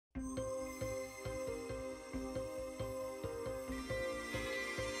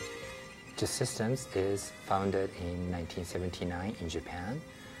Justsystems is founded in 1979 in Japan,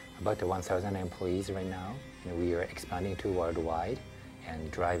 about 1,000 employees right now, and we are expanding to worldwide and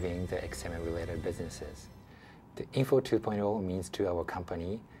driving the XML-related businesses. The Info 2.0 means to our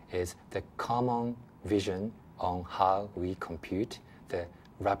company is the common vision on how we compute the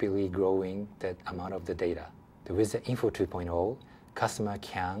rapidly growing the amount of the data. With the Info 2.0, customer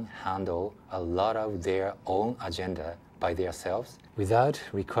can handle a lot of their own agenda by themselves without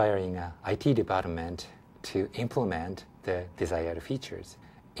requiring an IT department to implement the desired features.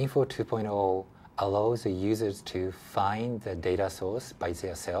 Info 2.0 allows the users to find the data source by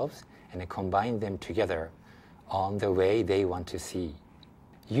themselves and combine them together on the way they want to see.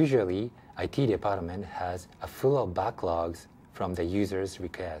 Usually, IT department has a full of backlogs from the user's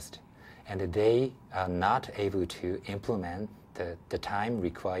request, and they are not able to implement the time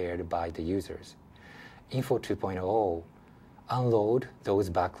required by the users. Info 2.0 unload those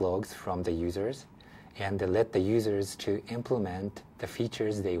backlogs from the users and let the users to implement the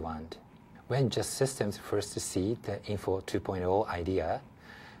features they want. When Justsystems first see the Info 2.0 idea,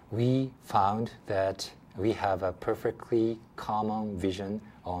 we found that we have a perfectly common vision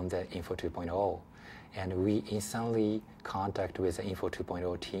on the Info 2.0, and we instantly contact with the Info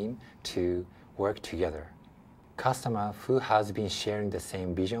 2.0 team to work together. Customer who has been sharing the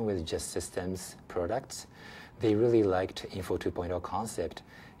same vision with Justsystems products, they really liked Info 2.0 concept,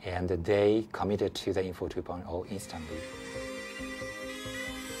 and they committed to the Info 2.0 instantly.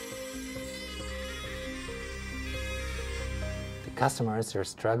 The customers are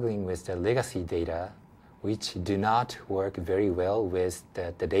struggling with the legacy data, which do not work very well with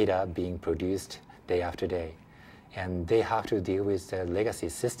the data being produced day after day. And they have to deal with the legacy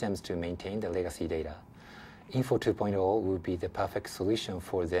systems to maintain the legacy data. Info 2.0 would be the perfect solution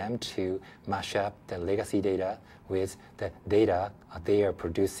for them to mash up the legacy data with the data they are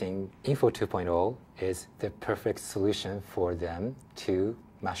producing. Info 2.0 is the perfect solution for them to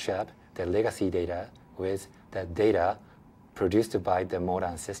mash up the legacy data with the data produced by the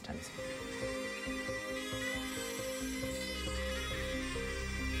modern systems.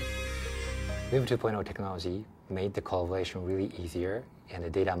 Web 2.0 technology made the collaboration really easier and the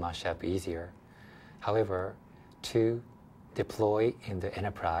data mashup easier. However, to deploy in the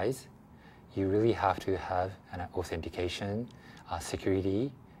enterprise, you really have to have an authentication,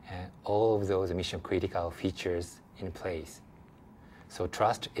 security, and all of those mission-critical features in place. So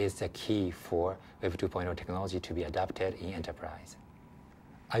trust is the key for Web 2.0 technology to be adopted in enterprise.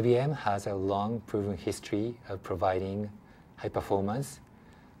 IBM has a long proven history of providing high performance,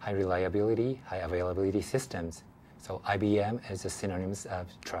 high reliability, high availability systems. So IBM is a synonym of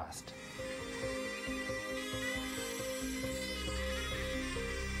trust.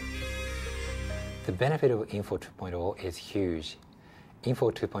 The benefit of Info 2.0 is huge. Info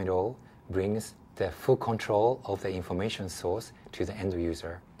 2.0 brings the full control of the information source to the end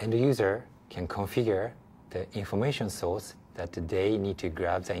user. End user can configure the information source that they need to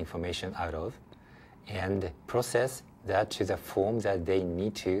grab the information out of and process that to the form that they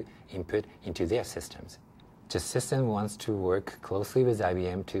need to input into their systems. Justsystems wants to work closely with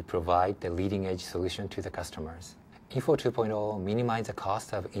IBM to provide the leading-edge solution to the customers. Info 2.0 minimizes the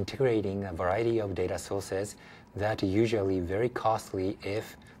cost of integrating a variety of data sources that are usually very costly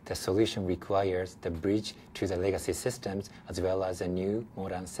if the solution requires the bridge to the legacy systems as well as the new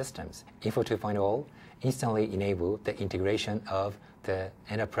modern systems. Info 2.0 instantly enables the integration of the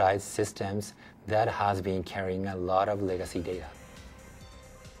enterprise systems that has been carrying a lot of legacy data.